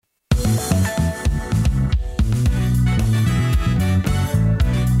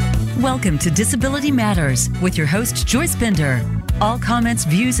Welcome to Disability Matters with your host, Joyce Bender. All comments,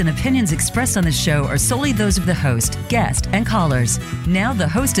 views, and opinions expressed on the show are solely those of the host, guest, and callers. Now, the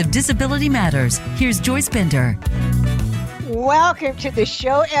host of Disability Matters, here's Joyce Bender. Welcome to the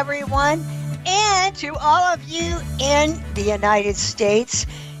show, everyone. And to all of you in the United States,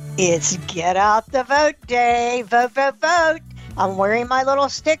 it's Get Out the Vote Day. Vote, vote, vote. I'm wearing my little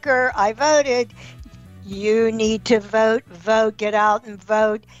sticker. I voted. You need to vote, vote, get out and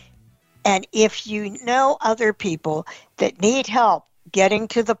vote. And if you know other people that need help getting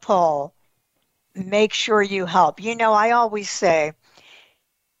to the poll, make sure you help. You know, I always say,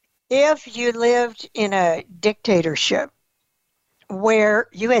 if you lived in a dictatorship where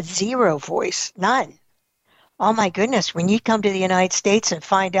you had zero voice, none, oh my goodness, when you come to the United States and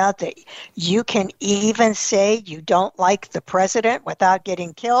find out that you can even say you don't like the president without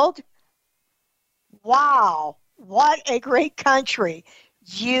getting killed, wow, what a great country.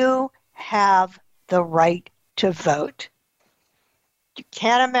 You have the right to vote. You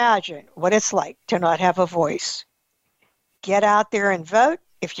can't imagine what it's like to not have a voice. Get out there and vote.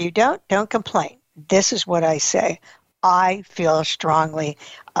 If you don't complain. This is what I say. I feel strongly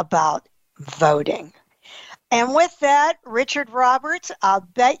about voting. And with that, Richard Roberts, I'll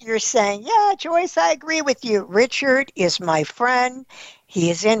bet you're saying, yeah, Joyce, I agree with you. Richard is my friend. He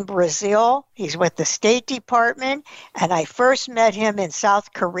is in Brazil. He's with the State Department. And I first met him in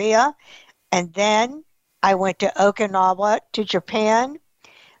South Korea. And then I went to Okinawa, to Japan.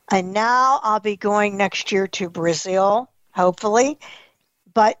 And now I'll be going next year to Brazil, hopefully.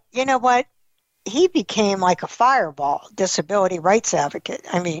 But you know what? He became like a fireball, disability rights advocate.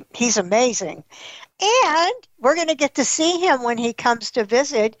 I mean, he's amazing. And we're going to get to see him when he comes to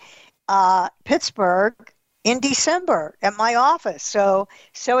visit Pittsburgh in December at my office. So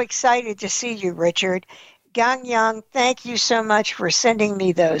excited to see you, Richard. Gang Young, thank you so much for sending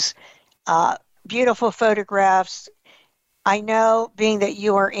me those beautiful photographs. I know, being that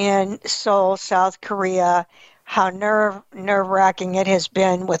you are in Seoul, South Korea, how nerve-wracking it has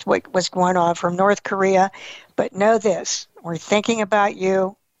been with what was going on from North Korea. But know this, we're thinking about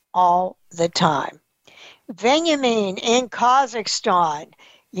you all the time. Benjamin in Kazakhstan,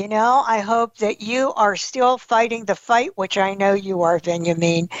 you know, I hope that you are still fighting the fight, which I know you are,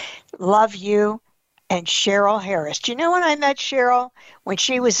 Benjamin. Love you. And Cheryl Harris. Do you know when I met Cheryl? When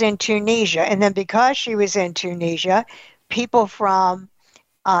she was in Tunisia. And then because she was in Tunisia, people from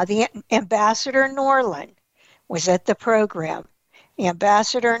the Ambassador Norland was at the program. The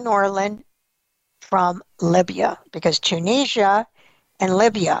Ambassador Norland from Libya, because Tunisia and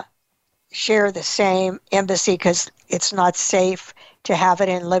Libya share the same embassy because it's not safe to have it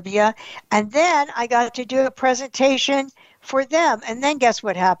in Libya. And then I got to do a presentation for them. And then guess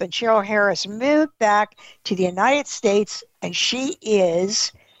what happened? Cheryl Harris moved back to the United States, and she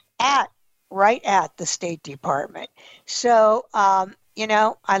is right at the State Department. So, you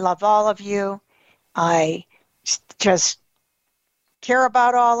know, I love all of you. I just care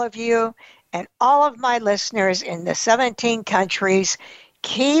about all of you and all of my listeners in the 17 countries.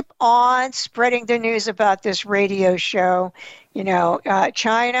 Keep on spreading the news about this radio show. You know,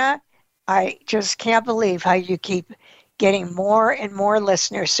 China, I just can't believe how you keep getting more and more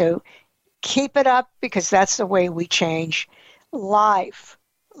listeners. So keep it up, because that's the way we change lives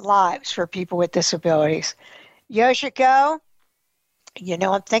for people with disabilities. Yoshiko, you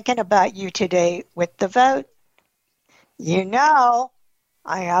know, I'm thinking about you today with the vote. You know,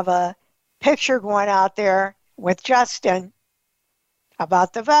 I have a picture going out there with Justin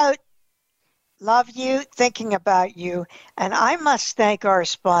about the vote. Love you, thinking about you. And I must thank our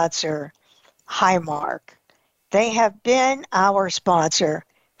sponsor, Highmark. They have been our sponsor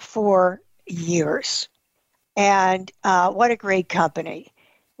for years. And what a great company.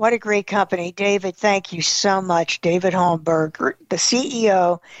 What a great company. David, thank you so much, David Holmberg, the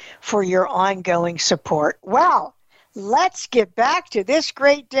CEO, for your ongoing support. Well, let's get back to this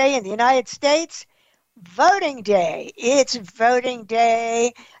great day in the United States. Voting Day. It's voting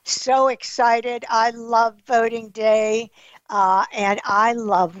day. So excited. I love voting day. And I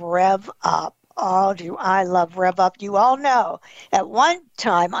love REV UP. Oh, do I love REV UP. You all know at one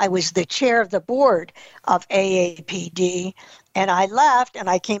time I was the chair of the board of AAPD, and I left and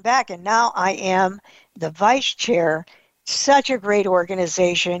I came back, and now I am the vice chair. Such a great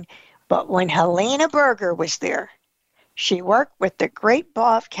organization. But when Helena Berger was there, she worked with the great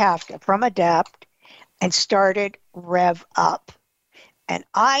Bob Kafka from ADAPT and started REV UP. And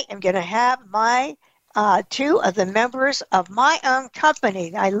I am going to have my two of the members of my own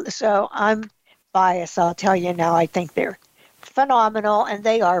company. So I'm biased, I'll tell you now. I think they're phenomenal, and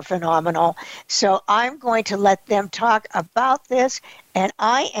they are phenomenal. So I'm going to let them talk about this, and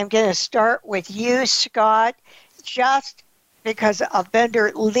I am going to start with you, Scott, just because of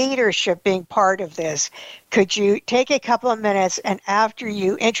vendor leadership being part of this. Could you take a couple of minutes, and after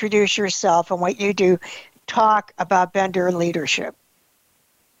you introduce yourself and what you do, talk about vendor leadership?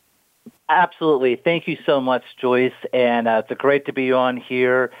 Absolutely. Thank you so much, Joyce, and it's great to be on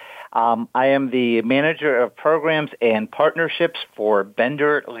here. I am the manager of programs and partnerships for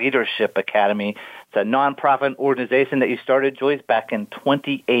Vendor Leadership Academy. It's a nonprofit organization that you started, Joyce, back in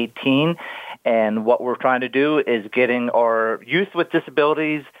 2018. And what we're trying to do is getting our youth with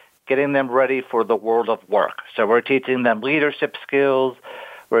disabilities, getting them ready for the world of work. So we're teaching them leadership skills.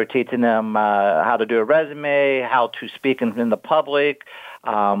 We're teaching them how to do a resume, how to speak in the public,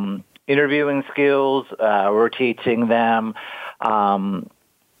 interviewing skills. We're teaching them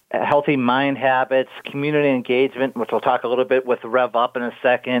healthy mind habits, community engagement, which we'll talk a little bit with REV UP in a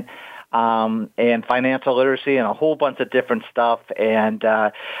second, and financial literacy and a whole bunch of different stuff. And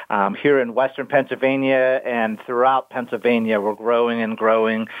here in Western Pennsylvania and throughout Pennsylvania, we're growing and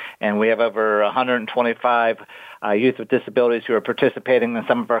growing, and we have over 125 youth with disabilities who are participating in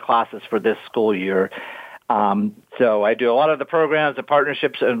some of our classes for this school year. So I do a lot of the programs and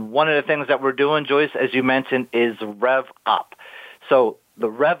partnerships, and one of the things that we're doing, Joyce, as you mentioned, is REV UP. So the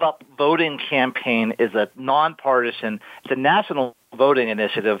REV UP voting campaign is a nonpartisan, it's a national voting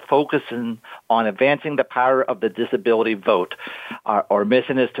initiative focusing on advancing the power of the disability vote. Our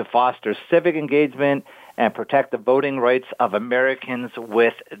mission is to foster civic engagement and protect the voting rights of Americans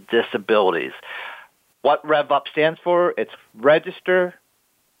with disabilities. What REV UP stands for? It's register,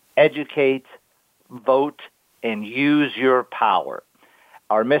 educate, vote, and use your power.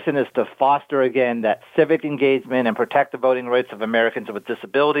 Our mission is to foster, again, that civic engagement and protect the voting rights of Americans with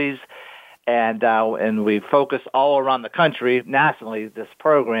disabilities. And we focus all around the country, nationally, this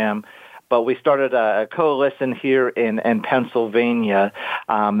program. But we started a coalition here in Pennsylvania.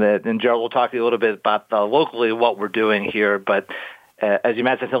 And Gerald will talk to you a little bit about locally what we're doing here. But as you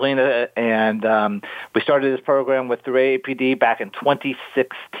mentioned, Helena, and we started this program through AAPD back in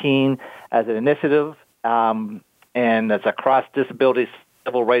 2016 as an initiative, and it's a cross-disability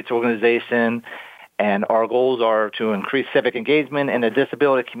civil rights organization, and our goals are to increase civic engagement in the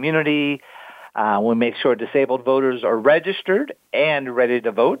disability community. We make sure disabled voters are registered and ready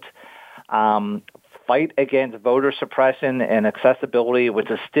to vote, fight against voter suppression and accessibility,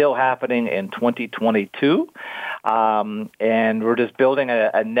 which is still happening in 2022. And we're just building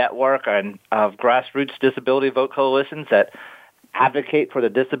a network of grassroots disability vote coalitions that advocate for the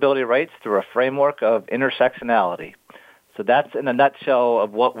disability rights through a framework of intersectionality. So that's in a nutshell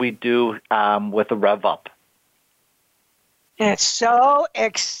of what we do with the REV UP. It's so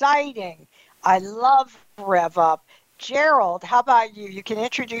exciting. I love REV UP. Gerald, how about you? You can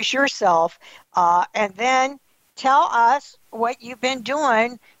introduce yourself and then tell us what you've been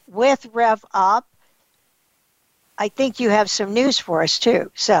doing with REV UP. I think you have some news for us too.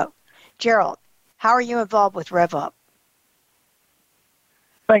 So, Gerald, how are you involved with REV UP?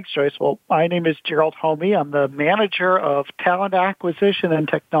 Thanks, Joyce. Well, my name is Gerald Homme. I'm the manager of talent acquisition and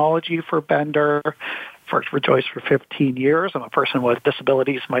technology for Bender. Worked for Joyce for 15 years. I'm a person with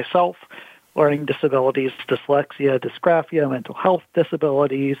disabilities myself, learning disabilities, dyslexia, dysgraphia, mental health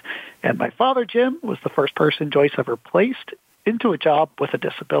disabilities. And my father, Jim, was the first person Joyce ever placed into a job with a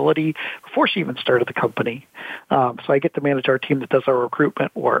disability before she even started the company. So I get to manage our team that does our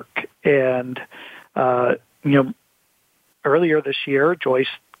recruitment work. And, earlier this year, Joyce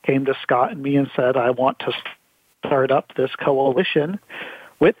came to Scott and me and said, I want to start up this coalition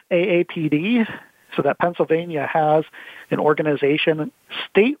with AAPD so that Pennsylvania has an organization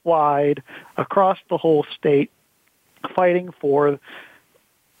statewide across the whole state fighting for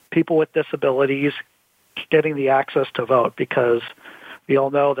people with disabilities getting the access to vote, because we all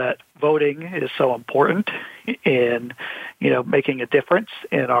know that voting is so important in, making a difference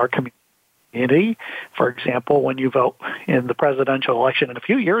in our community. For example, when you vote in the presidential election in a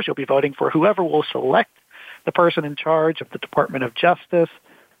few years, you'll be voting for whoever will select the person in charge of the Department of Justice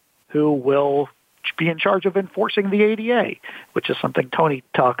who will be in charge of enforcing the ADA, which is something Tony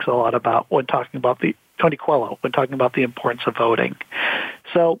talks a lot about when talking about Tony Coelho, when talking about the importance of voting.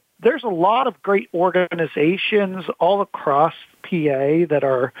 So there's a lot of great organizations all across PA that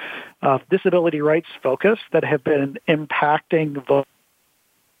are disability rights focused that have been impacting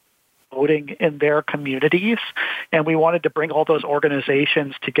voting in their communities, and we wanted to bring all those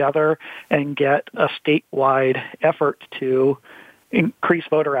organizations together and get a statewide effort to increase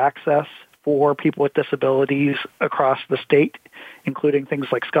voter access for people with disabilities across the state, including things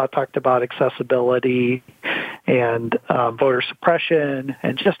like Scott talked about, accessibility and voter suppression,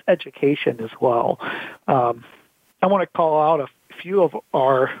 and just education as well. I want to call out a few of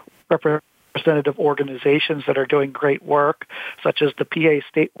our representative organizations that are doing great work, such as the PA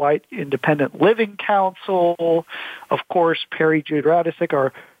Statewide Independent Living Council, of course, Peri Jude Radecic,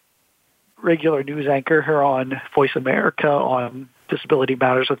 our regular news anchor here on Voice America on Disability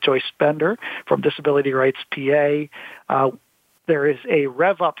Matters with Joyce Bender from Disability Rights PA. There is a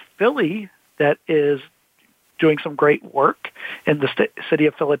REV UP Philly that is doing some great work in the city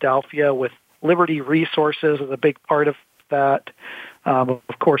of Philadelphia with Liberty Resources is a big part of that. Of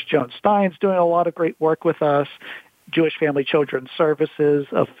course, Joan Stein's doing a lot of great work with us. Jewish Family Children's Services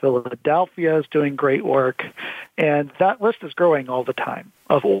of Philadelphia is doing great work. And that list is growing all the time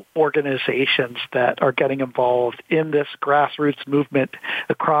of organizations that are getting involved in this grassroots movement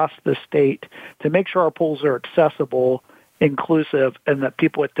across the state to make sure our polls are accessible, inclusive, and that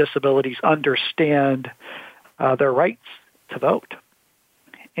people with disabilities understand their rights to vote.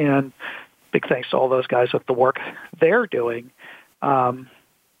 And big thanks to all those guys with the work they're doing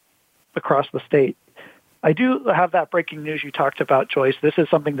across the state. I do have that breaking news you talked about, Joyce. This is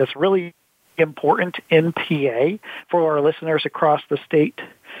something that's really important in PA for our listeners across the state.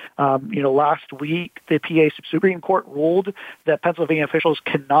 Last week, the PA Supreme Court ruled that Pennsylvania officials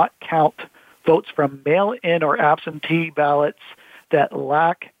cannot count votes from mail-in or absentee ballots that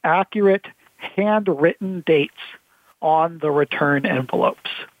lack accurate handwritten dates on the return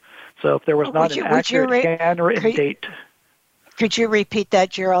envelopes. So if there was not an accurate handwritten date. Could you repeat that,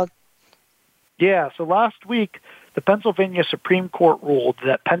 Gerald? Yeah, so last week, the Pennsylvania Supreme Court ruled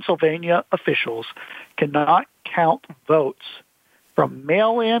that Pennsylvania officials cannot count votes from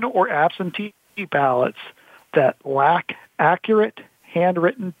mail-in or absentee ballots that lack accurate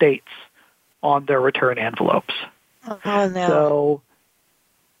handwritten dates on their return envelopes. Oh, no. So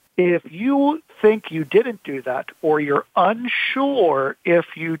if you think you didn't do that or you're unsure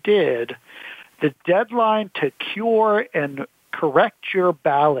if you did, the deadline to cure and correct your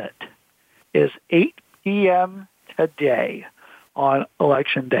ballot is 8 p.m. today on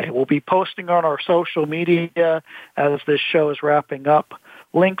Election Day. We'll be posting on our social media as this show is wrapping up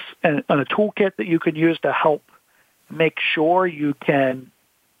links and a toolkit that you can use to help make sure you can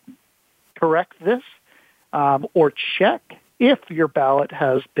correct this or check if your ballot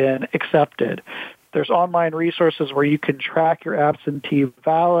has been accepted. There's online resources where you can track your absentee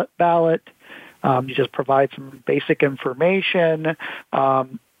ballot. You just provide some basic information.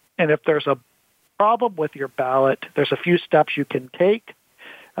 And if there's a problem with your ballot, there's a few steps you can take.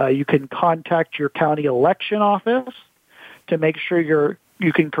 You can contact your county election office to make sure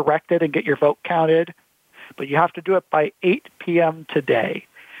you can correct it and get your vote counted. But you have to do it by 8 p.m. today.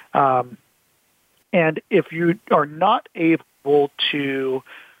 And if you are not able to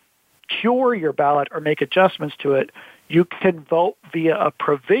cure your ballot or make adjustments to it, you can vote via a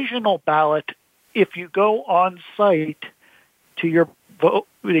provisional ballot if you go on site to your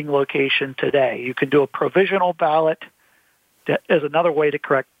voting location today. You can do a provisional ballot. That is another way to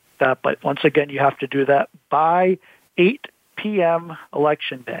correct that, but once again, you have to do that by 8 p.m.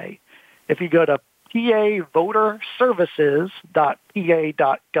 Election Day. If you go to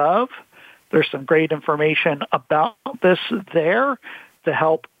pavoterservices.pa.gov, there's some great information about this there to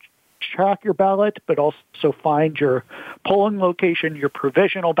help track your ballot, but also find your polling location, your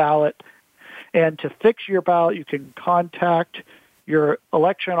provisional ballot. And to fix your ballot, you can contact your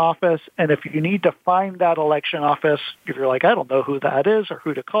election office. And if you need to find that election office, if you're like, I don't know who that is or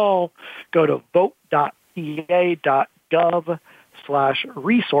who to call, go to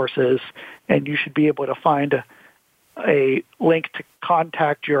vote.pa.gov/resources, and you should be able to find a link to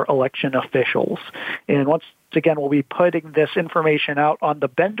contact your election officials. And once again, we'll be putting this information out on the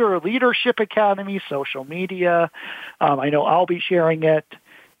Bender Leadership Academy social media. I know I'll be sharing it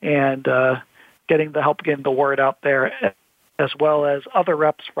and getting the word out there, as well as other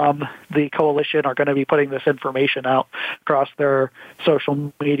reps from the coalition are going to be putting this information out across their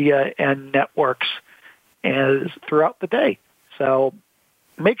social media and networks throughout the day. So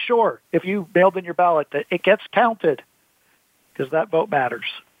make sure if you mailed in your ballot that it gets counted, because that vote matters.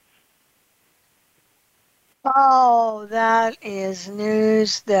 Oh, that is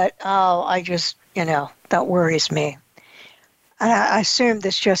news that, that worries me. I assume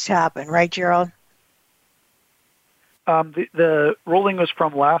this just happened, right, Gerald? The ruling was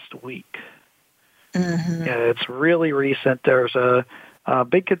from last week. Mm-hmm. Yeah, it's really recent. There's a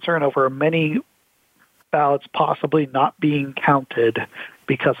big concern over many ballots possibly not being counted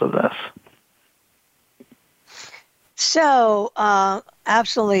because of this. So,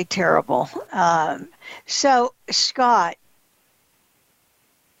 absolutely terrible. So, Scott,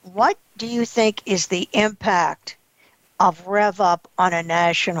 what do you think is the impact of REV UP on a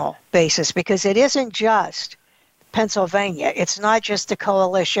national basis? Because it isn't just Pennsylvania. It's not just the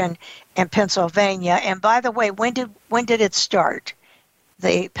coalition in Pennsylvania. And by the way, when did it start,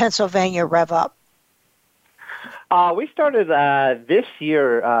 the Pennsylvania REV UP? We started this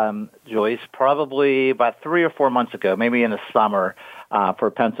year, Joyce, probably about 3 or 4 months ago, maybe in the summer for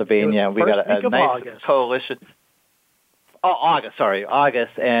Pennsylvania. We got a nice coalition.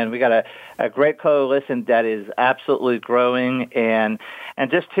 August, and we got a great coalition that is absolutely growing, and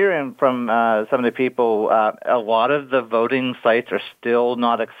just hearing from some of the people, a lot of the voting sites are still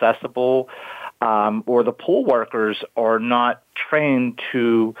not accessible, or the poll workers are not trained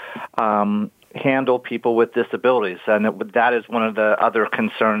to handle people with disabilities, and that is one of the other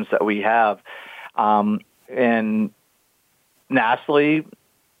concerns that we have. And nationally,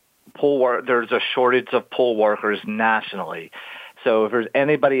 there's a shortage of poll workers nationally. So if there's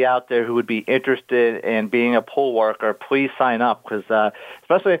anybody out there who would be interested in being a poll worker, please sign up, because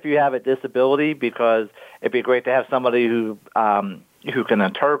especially if you have a disability, because it'd be great to have somebody who can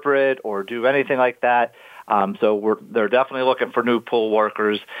interpret or do anything like that. So they're definitely looking for new poll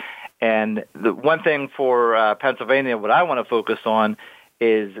workers. And the one thing for Pennsylvania, what I want to focus on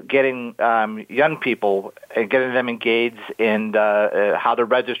is getting young people and getting them engaged in how to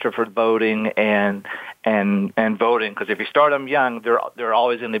register for voting and voting. Because if you start them young, they're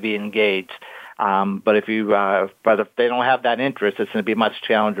always going to be engaged. But if they don't have that interest, it's going to be much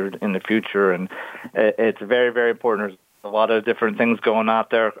challenging in the future. And it's very, very important. There's a lot of different things going out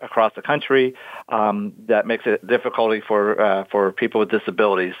there across the country that makes it difficult for people with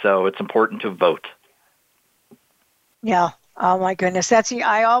disabilities. So it's important to vote. Yeah. Oh, my goodness.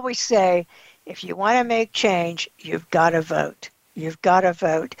 I always say, if you want to make change, you've got to vote. You've got to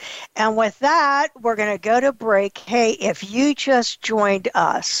vote. And with that, we're going to go to break. Hey, if you just joined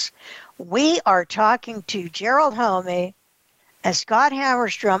us, we are talking to Gerald Homme and Scott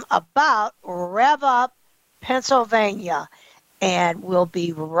Hammerstrom about REV UP Pennsylvania. And we'll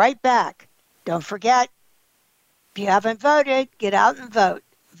be right back. Don't forget, if you haven't voted, get out and vote.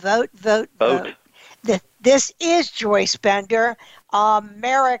 Vote. This is Joyce Bender,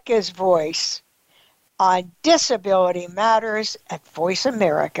 America's Voice, on Disability Matters at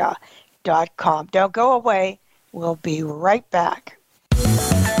voiceamerica.com. Don't go away. We'll be right back.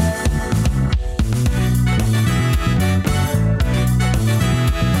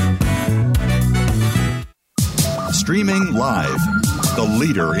 Streaming live, the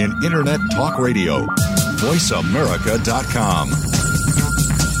leader in Internet talk radio, voiceamerica.com.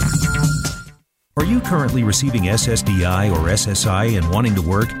 Are you currently receiving SSDI or SSI and wanting to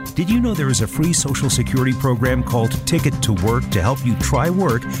work? Did you know there is a free Social Security program called Ticket to Work to help you try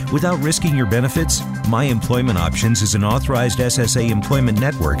work without risking your benefits? My Employment Options is an authorized SSA employment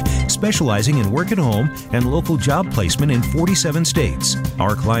network specializing in work at home and local job placement in 47 states.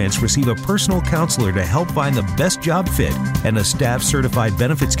 Our clients receive a personal counselor to help find the best job fit and a staff-certified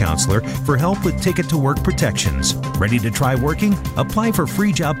benefits counselor for help with Ticket to Work protections. Ready to try working? Apply for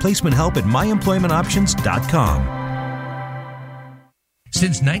free job placement help at myemploymentoptions.com.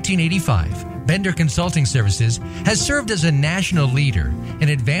 Since 1985, Bender Consulting Services has served as a national leader in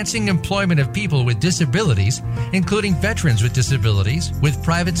advancing employment of people with disabilities, including veterans with disabilities, with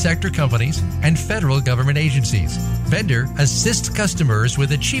private sector companies and federal government agencies. Bender assists customers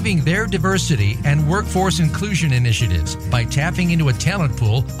with achieving their diversity and workforce inclusion initiatives by tapping into a talent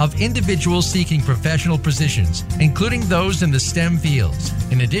pool of individuals seeking professional positions, including those in the STEM fields.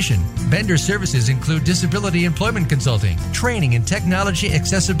 In addition, Bender services include disability employment consulting, training in technology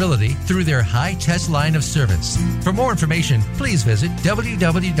accessibility through their high-test line of service. For more information, please visit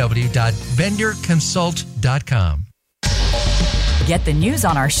www.benderconsult.com. Get the news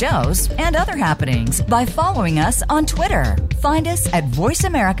on our shows and other happenings by following us on Twitter. Find us at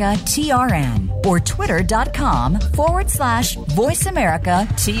VoiceAmericaTRN or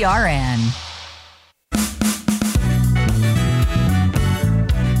twitter.com/VoiceAmericaTRN.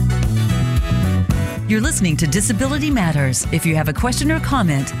 You're listening to Disability Matters. If you have a question or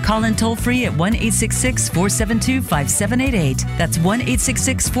comment, call in toll-free at 1-866-472-5788. That's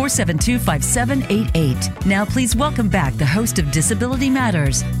 1-866-472-5788. Now please welcome back the host of Disability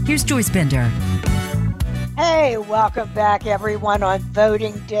Matters. Here's Joyce Bender. Hey, welcome back everyone on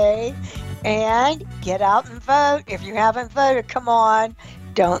voting day. And get out and vote. If you haven't voted, come on.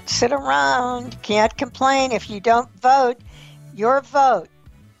 Don't sit around. Can't complain if you don't vote. Your vote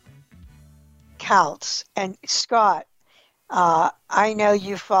counts. And Scott, I know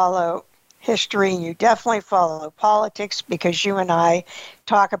you follow history and you definitely follow politics because you and I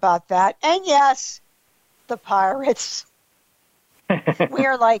talk about that. And yes, the Pirates. We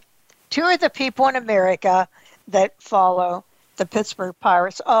are like two of the people in America that follow the Pittsburgh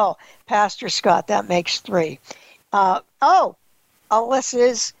Pirates. Oh, Pastor Scott, that makes 3.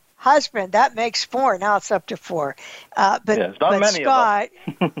 Alyssa's husband, that makes 4. Now it's up to 4. But it's not many Scott,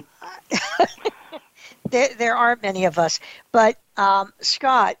 of us. there aren't many of us. But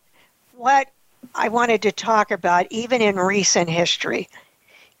Scott, what I wanted to talk about, even in recent history,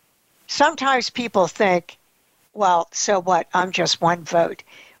 sometimes people think, well, so what? I'm just one vote.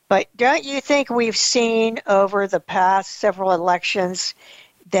 But don't you think we've seen over the past several elections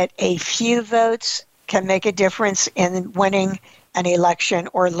that a few votes can make a difference in winning an election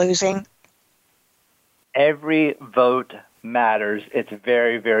or losing? Every vote matters. It's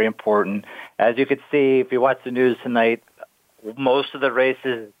very, very important. As you could see, if you watch the news tonight, most of the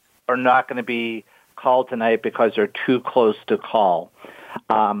races are not going to be called tonight because they're too close to call.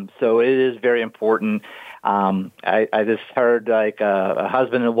 So it is very important. I just heard like a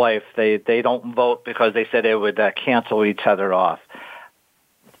husband and wife, they don't vote because they said it would cancel each other off.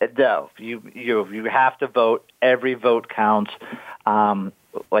 No, you have to vote. Every vote counts.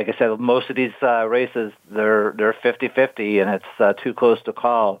 Like I said, most of these races, they're 50-50, and it's too close to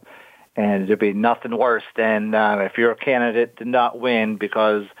call. And there'd be nothing worse than if your candidate did not win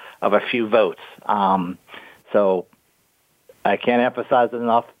because of a few votes. So I can't emphasize it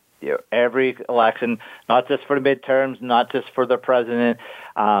enough. Every election, not just for the midterms, not just for the president,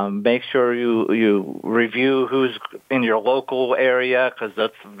 make sure you review who's in your local area, because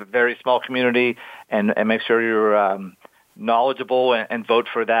that's a very small community, and make sure you're knowledgeable and vote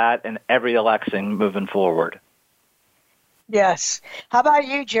for that in every election moving forward. Yes. How about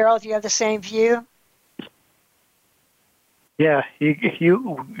you, Gerald? Do you have the same view? Yeah,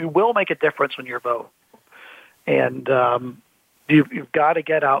 you will make a difference when you vote. And you've got to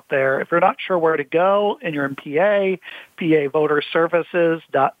get out there. If you're not sure where to go and you're in PA,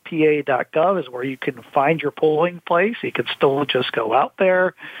 voterservices.pa.gov is where you can find your polling place. You can still just go out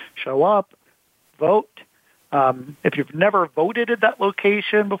there, show up, vote. If you've never voted at that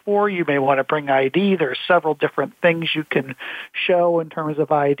location before, you may want to bring ID. There's several different things you can show in terms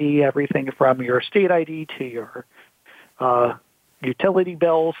of ID, everything from your state ID to your utility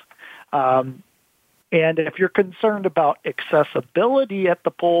bills. And if you're concerned about accessibility at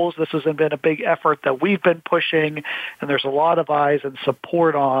the polls, this has been a big effort that we've been pushing, and there's a lot of eyes and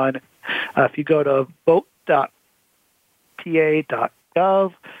support on. If you go to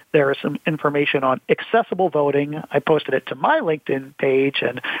vote.pa.gov, there is some information on accessible voting. I posted it to my LinkedIn page,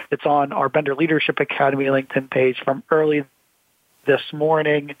 and it's on our Bender Leadership Academy LinkedIn page from early this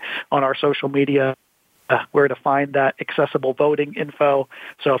morning on our social media, where to find that accessible voting info.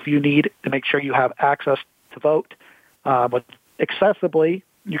 So if you need to make sure you have access to vote accessibly,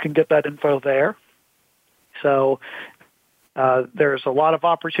 you can get that info there. So there's a lot of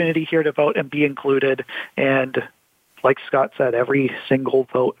opportunity here to vote and be included. And like Scott said, every single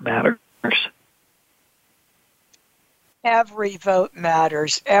vote matters. Every vote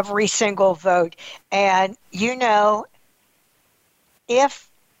matters. Every single vote. And, you know, if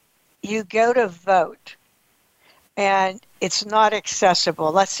you go to vote and it's not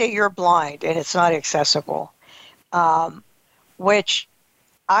accessible, let's say you're blind and it's not accessible, which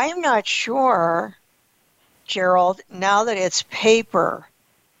I'm not sure, Gerald, now that it's paper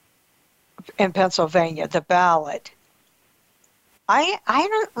in Pennsylvania, the ballot, I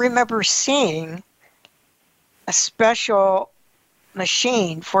don't remember seeing a special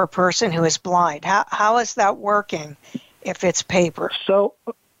machine for a person who is blind. How is that working if it's paper? So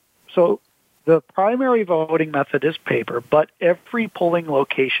the primary voting method is paper, but every polling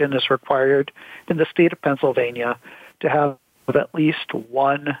location is required in the state of Pennsylvania to have at least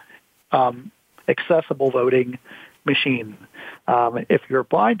one accessible voting machine. If you're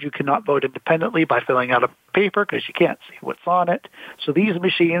blind, you cannot vote independently by filling out a paper because you can't see what's on it. So these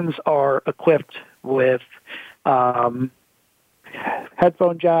machines are equipped with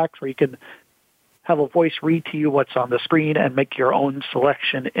headphone jacks where you can have a voice read to you what's on the screen and make your own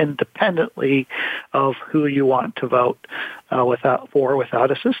selection independently of who you want to vote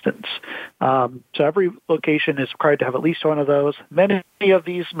without assistance. So every location is required to have at least one of those. Many of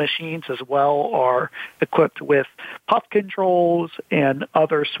these machines as well are equipped with puff controls and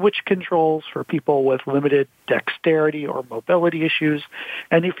other switch controls for people with limited dexterity or mobility issues.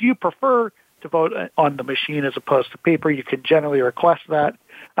 And if you prefer to vote on the machine as opposed to paper, you can generally request that.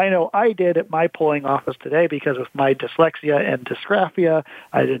 I know I did at my polling office today because of my dyslexia and dysgraphia.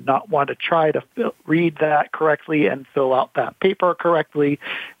 I did not want to try to read that correctly and fill out that paper correctly.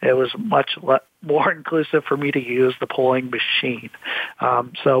 It was much more inclusive for me to use the polling machine.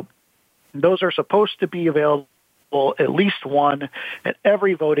 So those are supposed to be available at least one at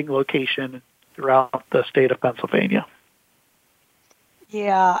every voting location throughout the state of Pennsylvania.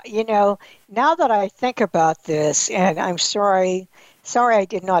 Yeah, now that I think about this, and I'm sorry I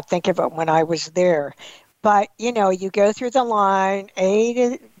did not think of it when I was there, but, you go through the line, A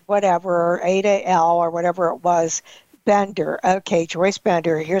to whatever, A to L or whatever it was, Bender. Okay, Joyce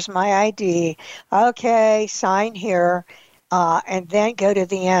Bender, here's my ID. Okay, sign here, and then go to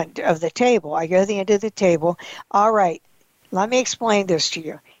the end of the table. I go to the end of the table. All right, let me explain this to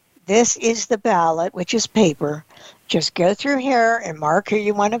you. This is the ballot, which is paper. Just go through here and mark who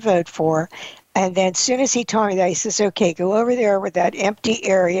you want to vote for. And then as soon as he told me that, he says, okay, go over there where that empty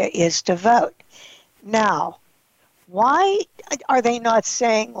area is to vote. Now, why are they not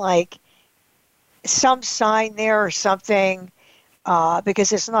saying, like, some sign there or something?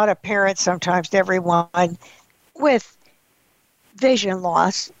 Because it's not apparent sometimes to everyone with vision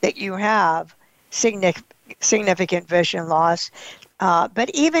loss that you have significant vision loss. But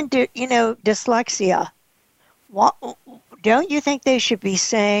even, dyslexia. Don't you think they should be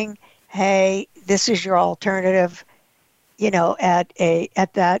saying, hey, this is your alternative, at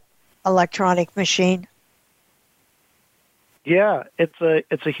that electronic machine? Yeah, it's a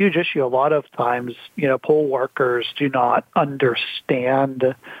huge issue. A lot of times, poll workers do not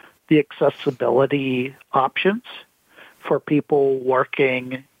understand the accessibility options for people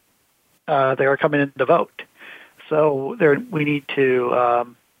working that are coming in to vote. So we need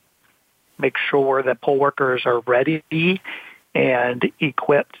to make sure that poll workers are ready and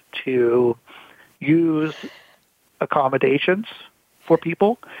equipped to use accommodations for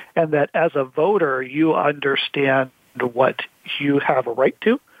people, and that as a voter, you understand what you have a right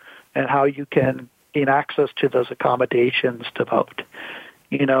to and how you can gain access to those accommodations to vote.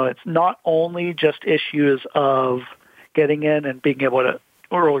 It's not only just issues of getting in and being able to,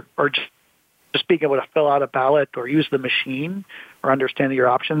 or just being able to fill out a ballot or use the machine or understanding your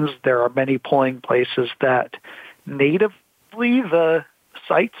options. There are many polling places that natively the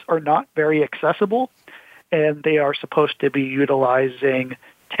sites are not very accessible, and they are supposed to be utilizing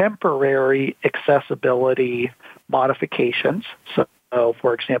temporary accessibility modifications. So,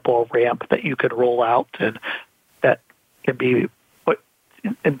 for example, a ramp that you could roll out and that can be put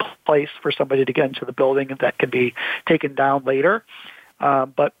in place for somebody to get into the building, and that can be taken down later.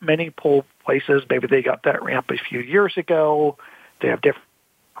 But many poll places, maybe they got that ramp a few years ago. They have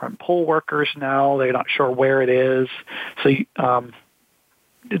different poll workers now. They're not sure where it is. So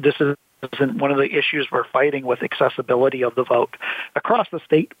this isn't one of the issues we're fighting with accessibility of the vote across the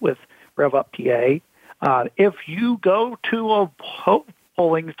state with REV UP PA. If you go to a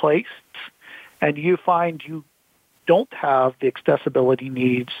polling place and you find you don't have the accessibility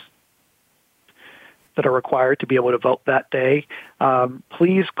needs that are required to be able to vote that day,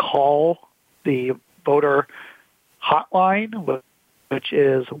 please call the voter hotline, which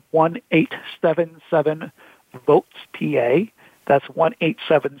is 1-877-VOTES-PA. That's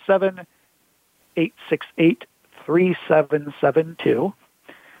 1-877-868-3772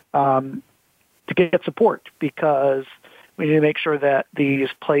 to get support, because we need to make sure that these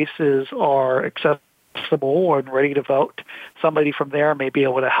places are accessible and ready to vote. Somebody from there may be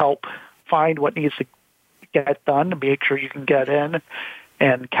able to help find what needs to get done to make sure you can get in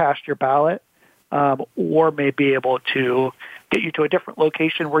and cast your ballot, or may be able to get you to a different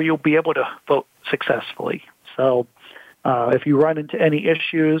location where you'll be able to vote successfully. So if you run into any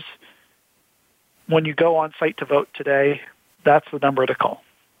issues when you go on site to vote today, that's the number to call.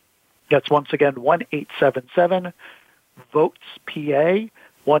 That's once again 1-877-VOTES-PA,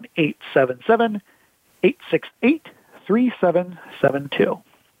 1-877-868-3772.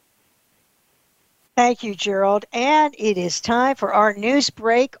 Thank you, Gerald. And it is time for our news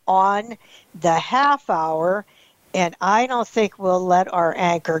break on the half hour. And I don't think we'll let our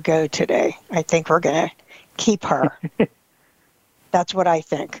anchor go today. I think we're going to keep her. That's what I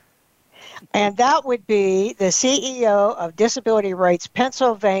think. And that would be the CEO of Disability Rights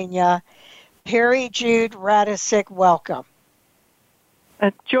Pennsylvania, Peri Jude Radecic. Welcome.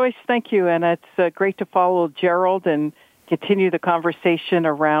 Joyce, thank you. And it's great to follow Gerald and continue the conversation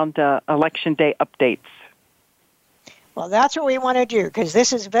around Election Day updates. Well, that's what we want to do, because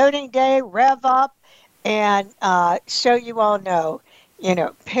this is voting day, Rev Up. And so you all know,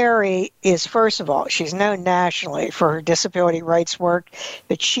 Peri is, first of all, she's known nationally for her disability rights work,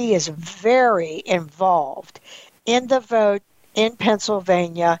 but she is very involved in the vote in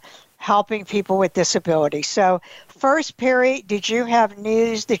Pennsylvania, helping people with disabilities. So first, Peri, did you have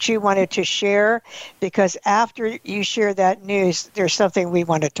news that you wanted to share? Because after you share that news, there's something we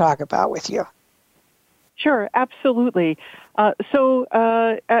want to talk about with you. Sure, absolutely. So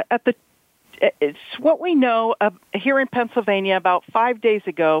at the it's what we know here in Pennsylvania. About 5 days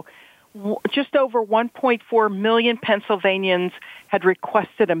ago, just over 1.4 million Pennsylvanians had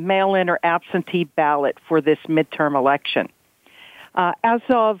requested a mail-in or absentee ballot for this midterm election. As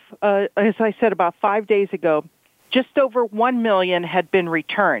I said, about 5 days ago, just over 1 million had been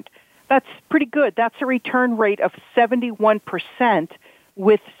returned. That's pretty good. That's a return rate of 71%,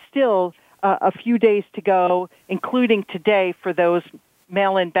 with still a few days to go, including today, for those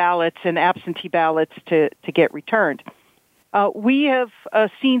mail-in ballots and absentee ballots to get returned. We have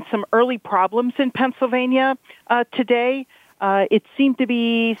seen some early problems in Pennsylvania today. It seemed to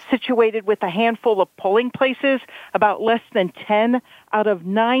be situated with a handful of polling places. About less than 10 out of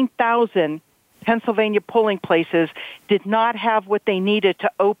 9,000 Pennsylvania polling places did not have what they needed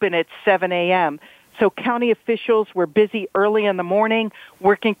to open at 7 a.m. So county officials were busy early in the morning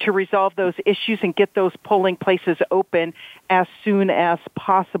working to resolve those issues and get those polling places open as soon as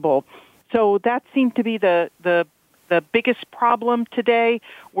possible. So that seemed to be the biggest problem today,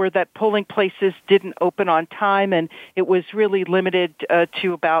 were that polling places didn't open on time, and it was really limited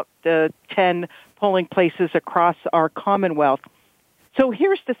to about 10 polling places across our Commonwealth. So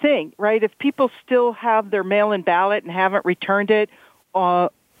here's the thing, right? If people still have their mail-in ballot and haven't returned it, or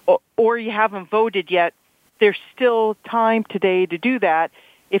you haven't voted yet, there's still time today to do that.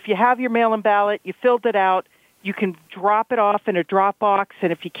 If you have your mail-in ballot, you filled it out, you can drop it off in a drop box,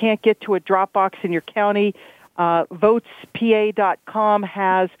 and if you can't get to a drop box in your county, votespa.com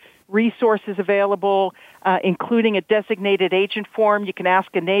has resources available, including a designated agent form. You can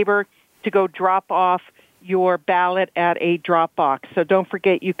ask a neighbor to go drop off your ballot at a drop box. So don't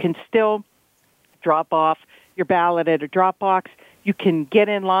forget, you can still drop off your ballot at a drop box. You can get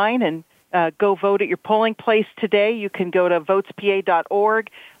in line and go vote at your polling place today. You can go to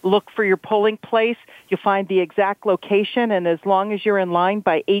votespa.org, look for your polling place. You'll find the exact location, and as long as you're in line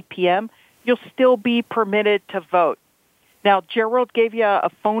by 8 p.m., you'll still be permitted to vote. Now, Gerald gave you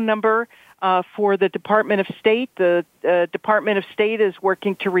a phone number for the Department of State. The Department of State is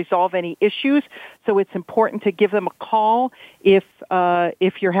working to resolve any issues, so it's important to give them a call if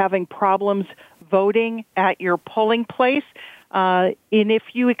you're having problems voting at your polling place. And if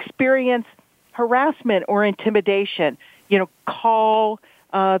you experience harassment or intimidation, call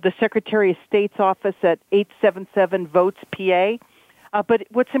the Secretary of State's office at 877-VOTES-PA. But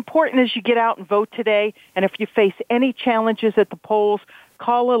what's important is you get out and vote today, and if you face any challenges at the polls,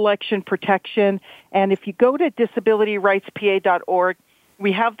 call Election Protection. And if you go to disabilityrightspa.org,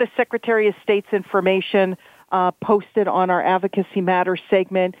 we have the Secretary of State's information posted on our Advocacy Matters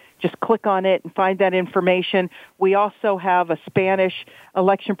segment. Just click on it and find that information. We also have a Spanish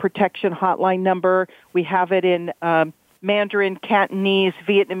election protection hotline number. We have it in Mandarin, Cantonese,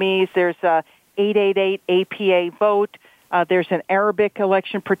 Vietnamese. There's 888-APA-VOTE. There's an Arabic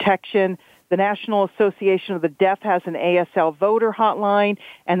election protection. The National Association of the Deaf has an ASL voter hotline,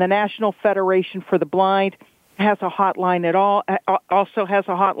 and the National Federation for the Blind has a hotline also has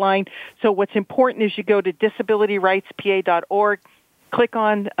a hotline. So what's important is you go to disabilityrightspa.org, click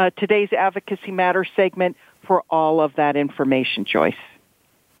on today's Advocacy Matters segment for all of that information, Joyce.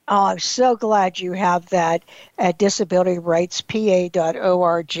 Oh, I'm so glad you have that at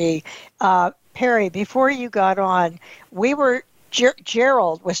disabilityrightspa.org. Peri, before you got on,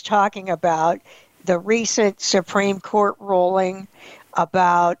 Gerald was talking about the recent Supreme Court ruling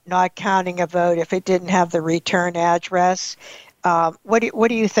about not counting a vote if it didn't have the return address. What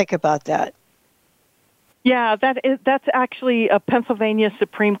do you think about that? Yeah, that's actually a Pennsylvania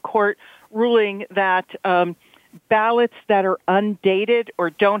Supreme Court ruling that ballots that are undated or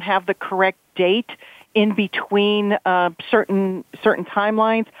don't have the correct date in between certain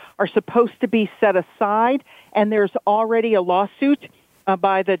timelines are supposed to be set aside, and there's already a lawsuit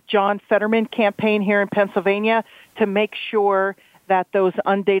by the John Fetterman campaign here in Pennsylvania to make sure that those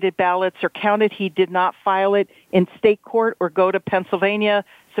undated ballots are counted. He did not file it in state court or go to Pennsylvania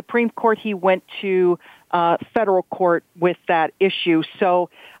Supreme Court. He went to federal court with that issue. So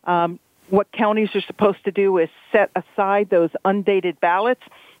what counties are supposed to do is set aside those undated ballots,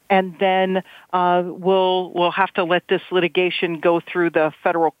 and then we'll have to let this litigation go through the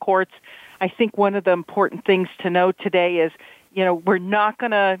federal courts. I think one of the important things to know today is, we're not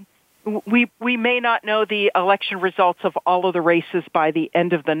going to, we may not know the election results of all of the races by the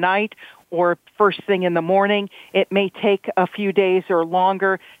end of the night or first thing in the morning. It may take a few days or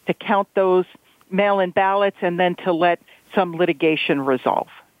longer to count those mail-in ballots and then to let some litigation resolve.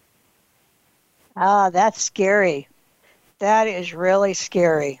 That's scary. That is really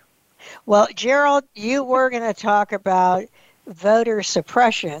scary. Well, Gerald, you were going to talk about voter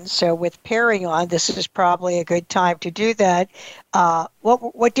suppression. So with Peri on, this is probably a good time to do that.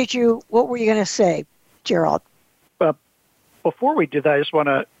 What were you going to say, Gerald? Before we do that, I just want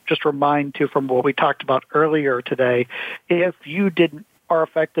to remind too from what we talked about earlier today. If you are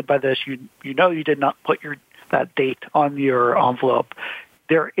affected by this, you know you did not put that date on your envelope.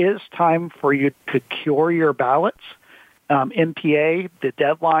 There is time for you to cure your ballots. In PA, the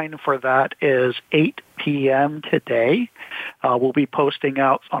deadline for that is 8 p.m. today. We'll be posting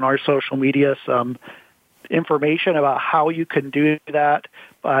out on our social media some information about how you can do that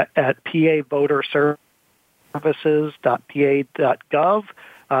at pavoterservices.pa.gov.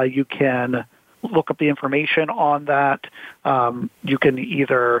 You can look up the information on that. You can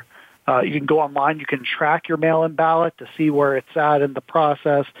either you can go online, you can track your mail-in ballot to see where it's at in the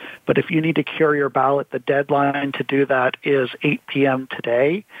process. But if you need to cure your ballot, the deadline to do that is 8 p.m.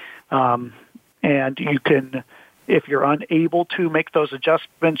 today. And you can, if you're unable to make those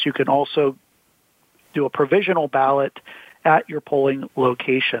adjustments, you can also do a provisional ballot at your polling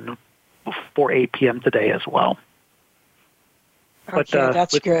location for 8 p.m. today as well. Okay,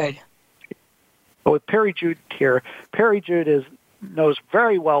 that's good. But with Peri Jude here, Peri Jude knows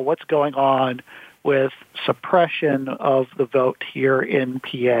very well what's going on with suppression of the vote here in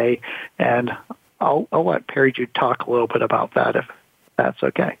PA, and I'll let Peri Jude talk a little bit about that if that's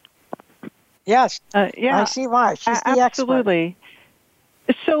okay. Yes, yeah, I see why. She's the absolutely.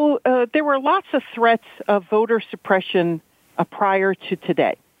 expert. So there were lots of threats of voter suppression prior to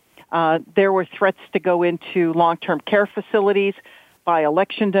today. There were threats to go into long-term care facilities by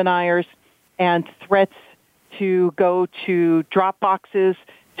election deniers and threats to go to drop boxes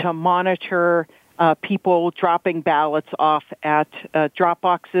to monitor people dropping ballots off at drop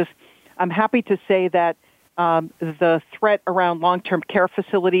boxes. I'm happy to say that the threat around long-term care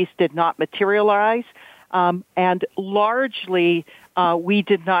facilities did not materialize, and largely we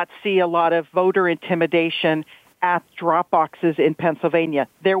did not see a lot of voter intimidation at drop boxes in Pennsylvania.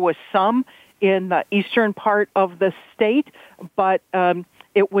 There was some in the eastern part of the state, but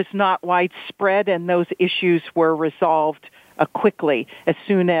it was not widespread, and those issues were resolved quickly as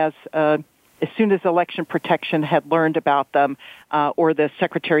soon as Election Protection had learned about them, or the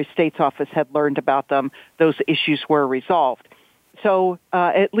Secretary of State's office had learned about them. Those issues were resolved. So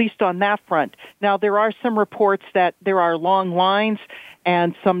at least on that front. Now, there are some reports that there are long lines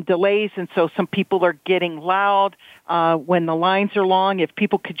and some delays, and so some people are getting loud when the lines are long. If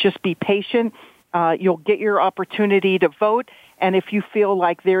people could just be patient, you'll get your opportunity to vote. And if you feel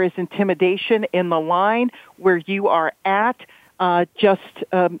like there is intimidation in the line where you are at, just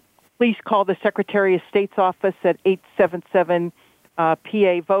please call the Secretary of State's office at 877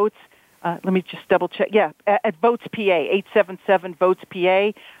 PA Votes. Let me just double check. Yeah, at Votes PA, 877 Votes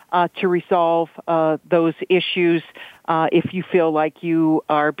PA, to resolve those issues if you feel like you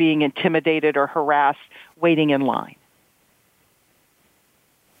are being intimidated or harassed waiting in line.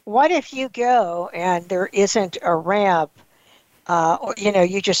 What if you go and there isn't a ramp, or,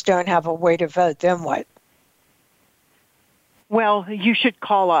 you just don't have a way to vote? Then what? Well, you should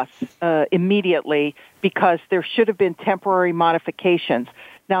call us immediately because there should have been temporary modifications.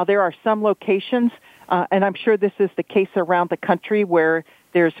 Now, there are some locations, and I'm sure this is the case around the country, where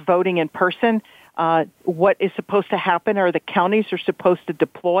there's voting in person. What is supposed to happen are the counties are supposed to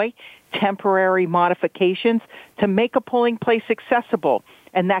deploy temporary modifications to make a polling place accessible,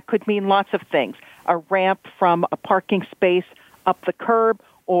 and that could mean lots of things. A ramp from a parking space up the curb,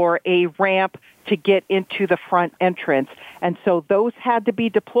 or a ramp to get into the front entrance. And so those had to be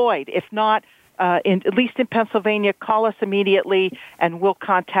deployed. If not, at least in Pennsylvania, call us immediately, and we'll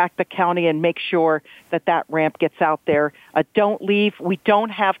contact the county and make sure that that ramp gets out there. Don't leave. We don't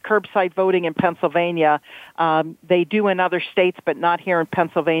have curbside voting in Pennsylvania. They do in other states, but not here in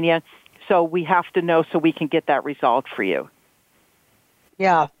Pennsylvania. So we have to know so we can get that resolved for you.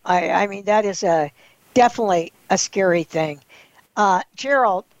 Yeah, I mean, that is definitely a scary thing.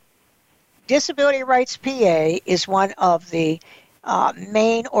 Gerald, Disability Rights PA is one of the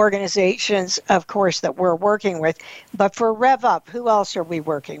main organizations, of course, that we're working with. But for REV UP, who else are we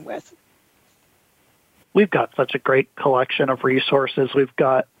working with? We've got such a great collection of resources we've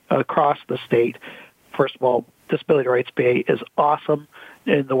got across the state. First of all, Disability Rights PA is awesome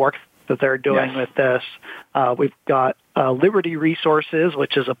in the work that they're doing with this. We've got Liberty Resources,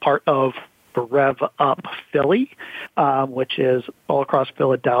 which is a part of the REV UP Philly, which is all across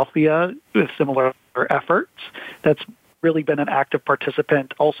Philadelphia with similar efforts. That's really been an active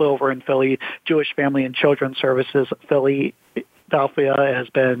participant also over in Philly. Jewish Family and Children's Services Philadelphia has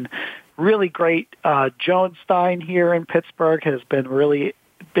been really great. Joan Stein here in Pittsburgh has been really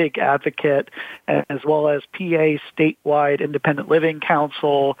big advocate, as well as PA Statewide Independent Living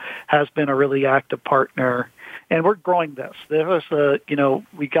Council has been a really active partner. And we're growing this.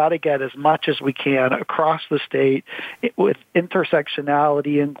 We got to get as much as we can across the state with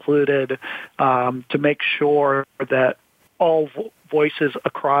intersectionality included to make sure that all voices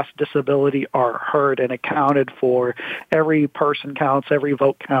across disability are heard and accounted for. Every person counts, every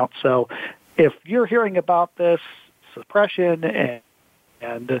vote counts. So if you're hearing about this suppression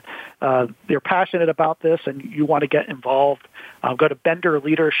and you're passionate about this and you want to get involved, go to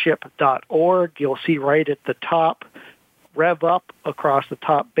benderleadership.org. You'll see right at the top, Rev Up across the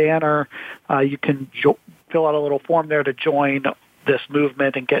top banner. You can fill out a little form there to join this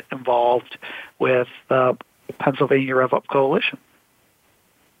movement and get involved with Pennsylvania Rev Up Coalition.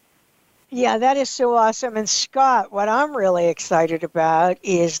 Yeah, that is so awesome. And Scott, what I'm really excited about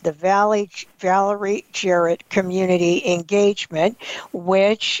is the Valerie Jarrett Community Engagement,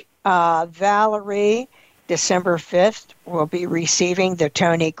 which Valerie, December 5th, will be receiving the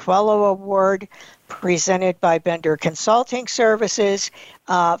Tony Quello Award presented by Bender Consulting Services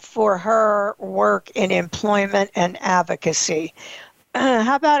for her work in employment and advocacy.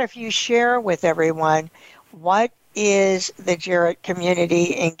 How about if you share with everyone what is the Jarrett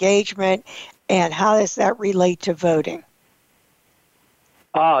Community Engagement, and how does that relate to voting?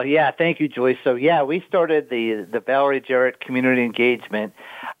 Oh, yeah. Thank you, Joyce. So, yeah, we started the Valerie Jarrett Community Engagement,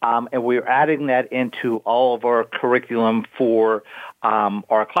 and we're adding that into all of our curriculum for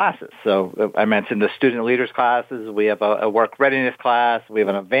our classes. So I mentioned the student leaders classes. We have a work readiness class. We have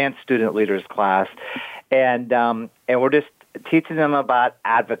an advanced student leaders class. And we're just teaching them about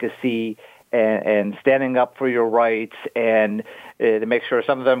advocacy and standing up for your rights, and to make sure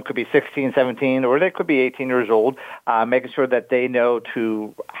some of them could be 16, 17, or they could be 18 years old, making sure that they know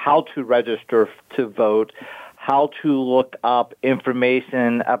how to register to vote, how to look up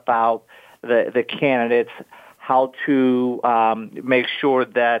information about the candidates, how to make sure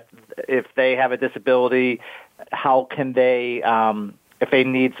that if they have a disability, how can they if they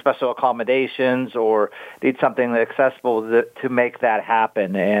need special accommodations or need something accessible to make that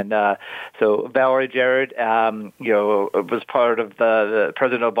happen. And so Valerie Jarrett, was part of the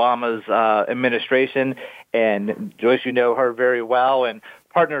President Obama's administration, and Joyce, you know her very well, and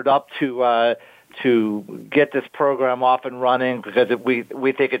partnered up to get this program off and running because we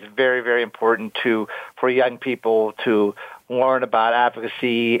think it's very, very important for young people to learn about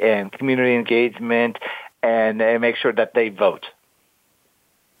advocacy and community engagement and make sure that they vote.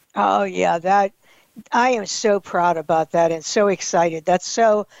 Oh, yeah, that I am so proud about that and so excited. That's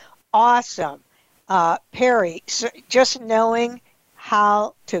so awesome. Peri, so just knowing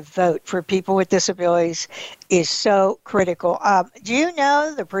how to vote for people with disabilities is so critical. Do you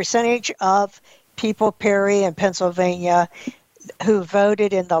know the percentage of people, Peri, in Pennsylvania who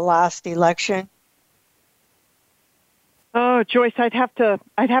voted in the last election? Oh, Joyce, I'd have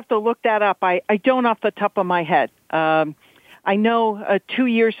to look that up. I don't off the top of my head. I know 2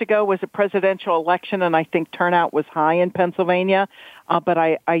 years ago was a presidential election, and I think turnout was high in Pennsylvania, but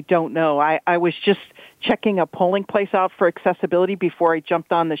I don't know. I was just checking a polling place out for accessibility before I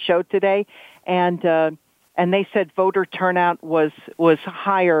jumped on the show today, and they said voter turnout was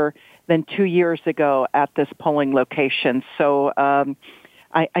higher than 2 years ago at this polling location. So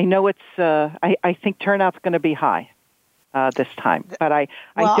I know it's I think turnout's going to be high this time, but I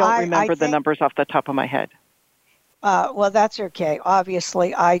don't remember the numbers off the top of my head. Well, that's okay.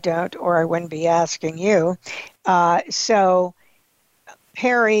 Obviously, I don't, or I wouldn't be asking you. So,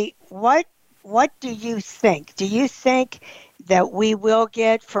 Peri, what do you think? Do you think that we will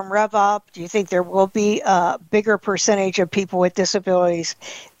get from Rev Up? Do you think there will be a bigger percentage of people with disabilities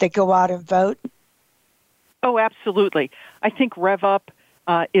that go out and vote? Oh, absolutely. I think Rev Up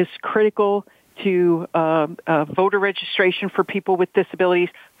is critical to voter registration for people with disabilities,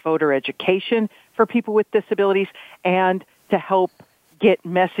 voter education for people with disabilities, and to help get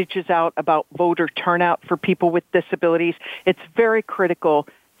messages out about voter turnout for people with disabilities. It's very critical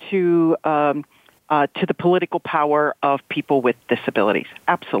to the political power of people with disabilities.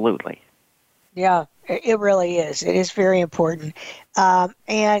 Absolutely. Yeah, it really is. It is very important.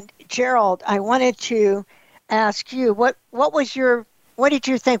 And Gerald, I wanted to ask you, what did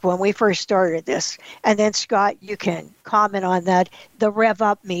you think when we first started this? And then Scott, you can comment on that. The Rev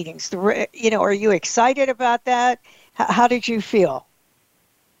Up meetings. Are you excited about that? How did you feel?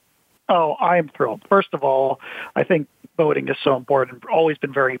 Oh, I am thrilled. First of all, I think voting is so important. I've always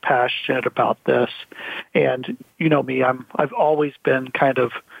been very passionate about this. And you know me, I've always been kind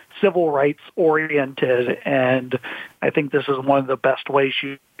of civil rights oriented, and I think this is one of the best ways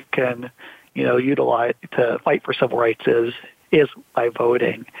you can, utilize to fight for civil rights is is by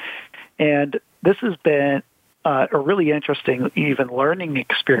voting. And this has been a really interesting, even learning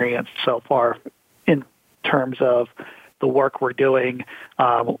experience so far in terms of the work we're doing,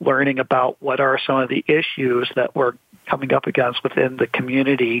 learning about what are some of the issues that we're coming up against within the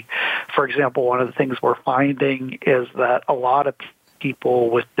community. For example, one of the things we're finding is that a lot of people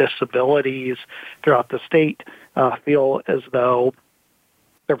with disabilities throughout the state feel as though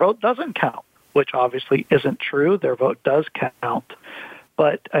their vote doesn't count, which obviously isn't true. Their vote does count.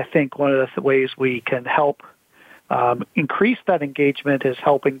 But I think one of the ways we can help increase that engagement is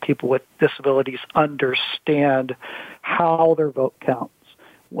helping people with disabilities understand how their vote counts.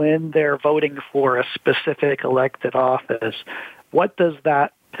 When they're voting for a specific elected office, what does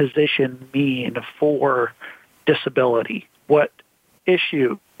that position mean for disability? What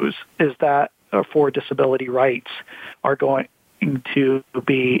issues is that for disability rights are going to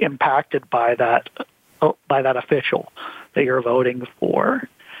be impacted by that official that you're voting for?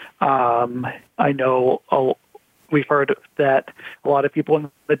 I know we've heard that a lot of people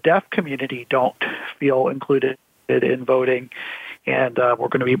in the deaf community don't feel included in voting, and we're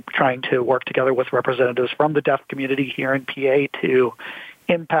going to be trying to work together with representatives from the deaf community here in PA to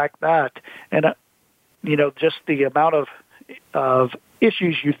impact that. And, just the amount of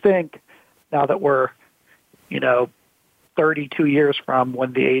issues you think now that we're, 32 years from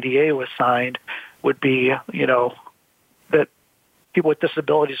when the ADA was signed would be, that people with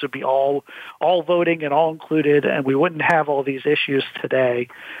disabilities would be all voting and all included, and we wouldn't have all these issues today.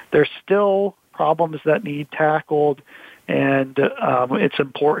 There's still problems that need tackled, and it's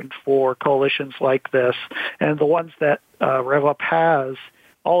important for coalitions like this and the ones that REV UP has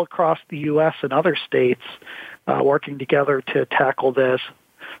all across the U.S. and other states working together to tackle this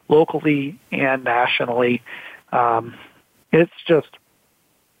locally and nationally. It's just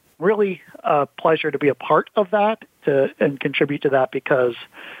really a pleasure to be a part of that and contribute to that, because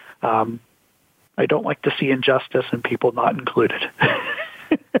I don't like to see injustice and people not included.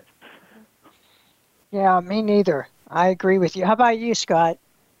 Yeah, me neither. I agree with you. How about you, Scott?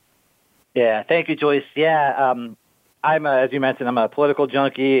 Yeah, thank you, Joyce. Yeah, as you mentioned, I'm a political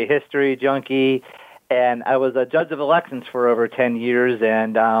junkie, a history junkie, and I was a judge of elections for over 10 years,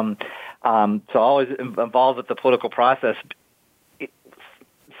 and so always involved with the political process.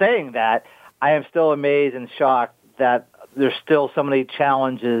 Saying that, I am still amazed and shocked that there's still so many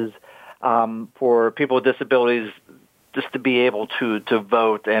challenges for people with disabilities just to be able to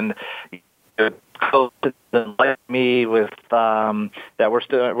vote. And like me with that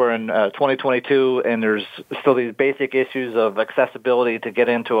we're in 2022, and there's still these basic issues of accessibility to get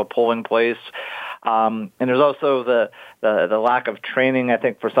into a polling place. And there's also the lack of training, I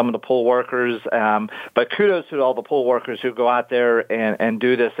think, for some of the poll workers. But kudos to all the poll workers who go out there and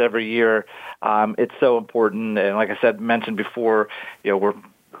do this every year. It's so important. And like I mentioned before, we're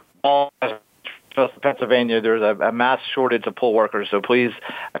all Pennsylvania, there's a mass shortage of poll workers. So please,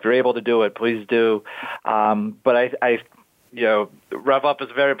 if you're able to do it, please do. But REV UP is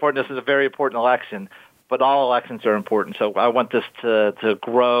very important. This is a very important election, but all elections are important. So I want this to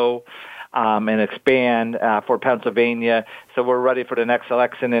grow and expand for Pennsylvania, so we're ready for the next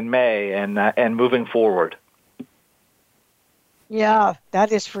election in May and moving forward. Yeah,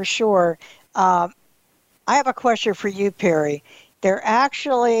 that is for sure. I have a question for you, Peri. There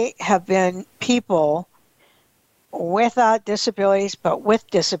actually have been people without disabilities, but with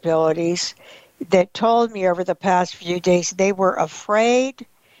disabilities, that told me over the past few days they were afraid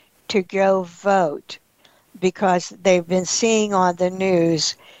to go vote because they've been seeing on the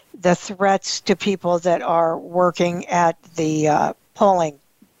news the threats to people that are working at the polling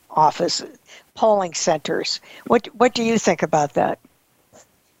centers. What do you think about that?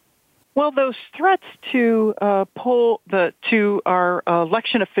 Well, those threats to our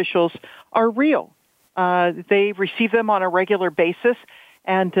election officials are real. They receive them on a regular basis,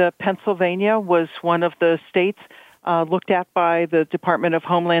 and Pennsylvania was one of the states looked at by the Department of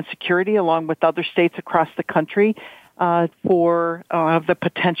Homeland Security, along with other states across the country, for the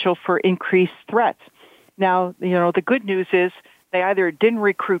potential for increased threats. Now, the good news is they either didn't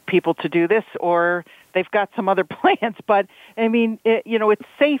recruit people to do this or they've got some other plans. But, it's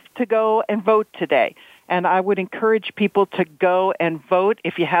safe to go and vote today. And I would encourage people to go and vote.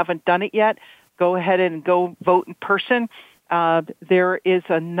 If you haven't done it yet, go ahead and go vote in person. There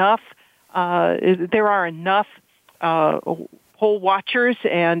are enough poll watchers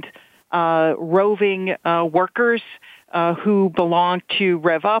and roving workers who belong to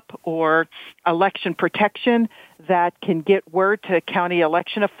REV UP or Election Protection that can get word to county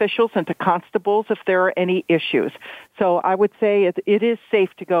election officials and to constables if there are any issues. So I would say it is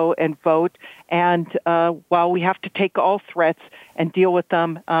safe to go and vote. And while we have to take all threats and deal with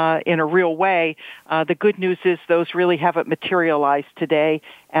them in a real way, the good news is those really haven't materialized today,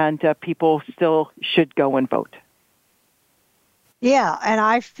 and people still should go and vote. Yeah, and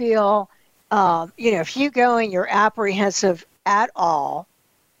I feel, if you go and you're apprehensive at all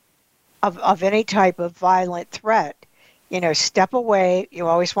of any type of violent threat, step away. You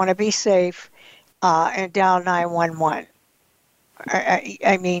always want to be safe, and dial 911.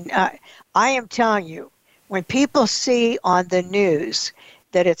 I am telling you, when people see on the news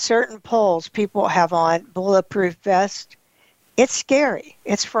that at certain polls people have on bulletproof vests, it's scary.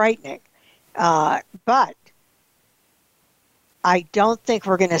 It's frightening. But I don't think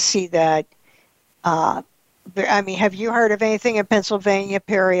we're going to see that. Have you heard of anything in Pennsylvania,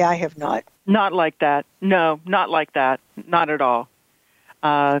 Peri? I have not. Not like that. No, not like that. Not at all.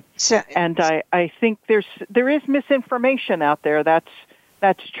 And I think there is misinformation out there.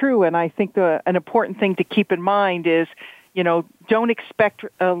 That's true. And I think an important thing to keep in mind is, don't expect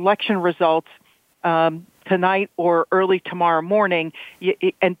election results tonight or early tomorrow morning,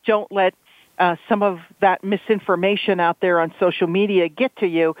 and don't let some of that misinformation out there on social media get to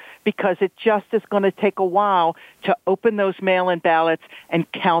you, because it just is going to take a while to open those mail-in ballots and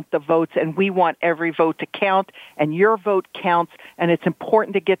count the votes. And we want every vote to count, and your vote counts, and it's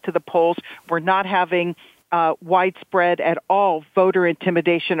important to get to the polls. We're not having widespread at all voter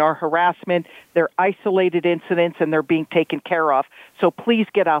intimidation or harassment. They're isolated incidents, and they're being taken care of. So please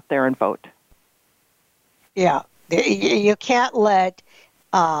get out there and vote. Yeah, you can't let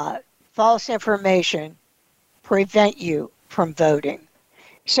false information prevent you from voting.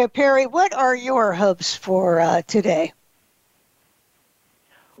 So, Peri, what are your hopes for today?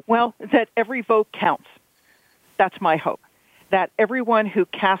 Well, that every vote counts. That's my hope. That everyone who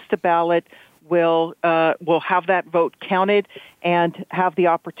cast a ballot will have that vote counted and have the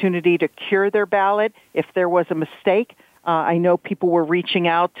opportunity to cure their ballot if there was a mistake. I know people were reaching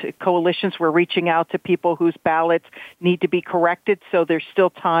out, coalitions were reaching out to people whose ballots need to be corrected, so there's still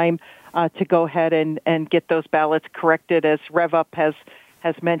time to go ahead and get those ballots corrected, as REV UP has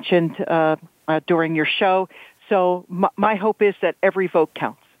mentioned during your show. So my hope is that every vote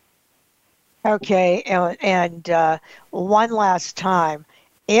counts. Okay, and one last time,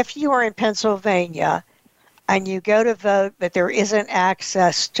 if you are in Pennsylvania and you go to vote but there isn't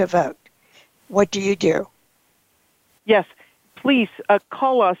access to vote, what do you do? Yes, please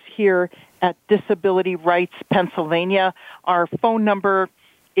call us here at Disability Rights Pennsylvania. Our phone number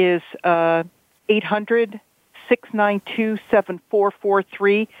is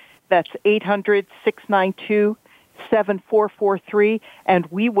 800-692-7443. That's 800-692-7443, and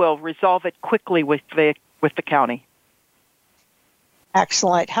we will resolve it quickly with the county.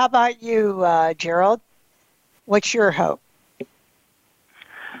 Excellent. How about you, Gerald? What's your hope?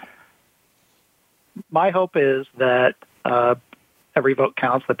 My hope is that every vote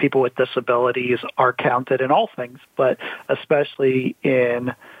counts, that people with disabilities are counted in all things, but especially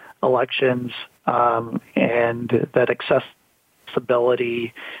in elections, and that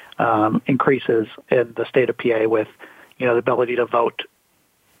accessibility increases in the state of PA with, the ability to vote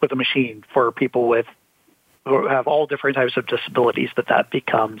with a machine for people who have all different types of disabilities, that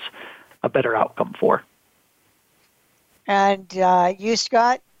becomes a better outcome for. And you,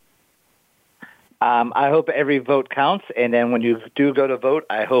 Scott? I hope every vote counts, and then when you do go to vote,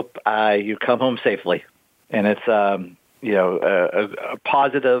 I hope you come home safely, and it's a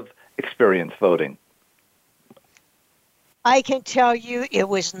positive experience voting. I can tell you it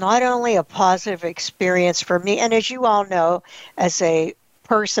was not only a positive experience for me, and as you all know, as a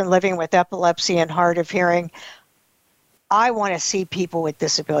person living with epilepsy and hard of hearing, I want to see people with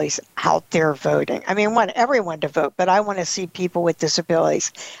disabilities out there voting. I want everyone to vote, but I want to see people with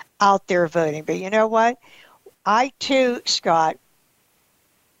disabilities out there voting. But you know what? I too, Scott,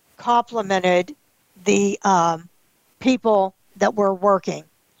 complimented the people that were working,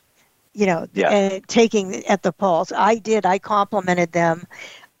 taking at the polls. I did. I complimented them,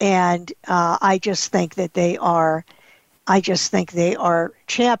 and I just think that they are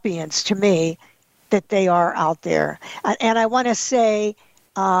champions to me, that they are out there. And I want to say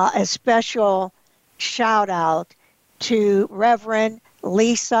a special shout out to Reverend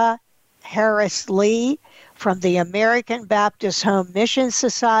Lisa Harris Lee from the American Baptist Home Mission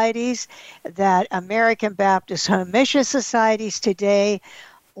Societies. That American Baptist Home Mission Societies today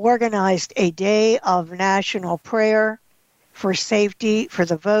organized a day of national prayer for safety, for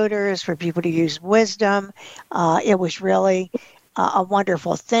the voters, for people to use wisdom. It was really a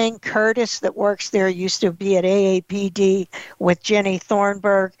wonderful thing. Curtis, that works there, used to be at AAPD with Jenny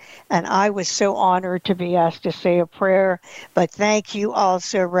Thornburg, and I was so honored to be asked to say a prayer. But thank you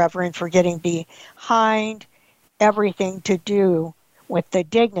also, Reverend, for getting behind everything to do with the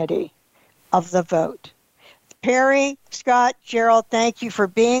dignity of the vote. Peri, Scott, Gerald, thank you for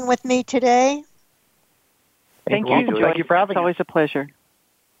being with me today. Thank you, Joyce. Thank you for having It's always a pleasure.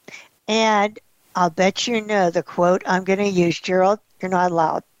 And I'll bet you know the quote I'm going to use. Gerald, you're not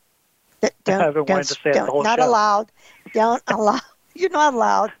allowed. I've been wanting to say it the whole not show. allowed. Don't allow. You're not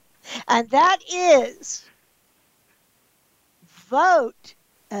allowed. And that is, vote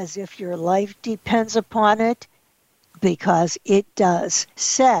as if your life depends upon it, because it does,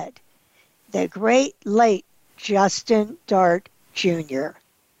 said the great late Justin Dart Jr.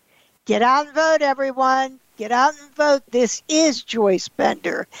 Get out and vote, everyone. Get out and vote. This is Joyce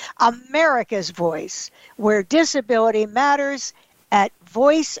Bender, America's Voice, where disability matters, at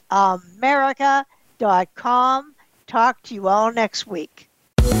voiceamerica.com. Talk to you all next week.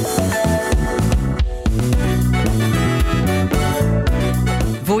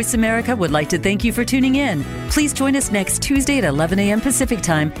 Voice America would like to thank you for tuning in. Please join us next Tuesday at 11 a.m. Pacific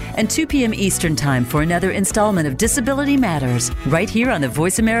Time and 2 p.m. Eastern Time for another installment of Disability Matters, right here on the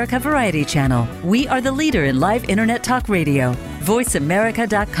Voice America Variety Channel. We are the leader in live Internet talk radio.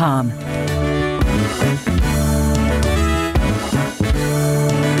 VoiceAmerica.com.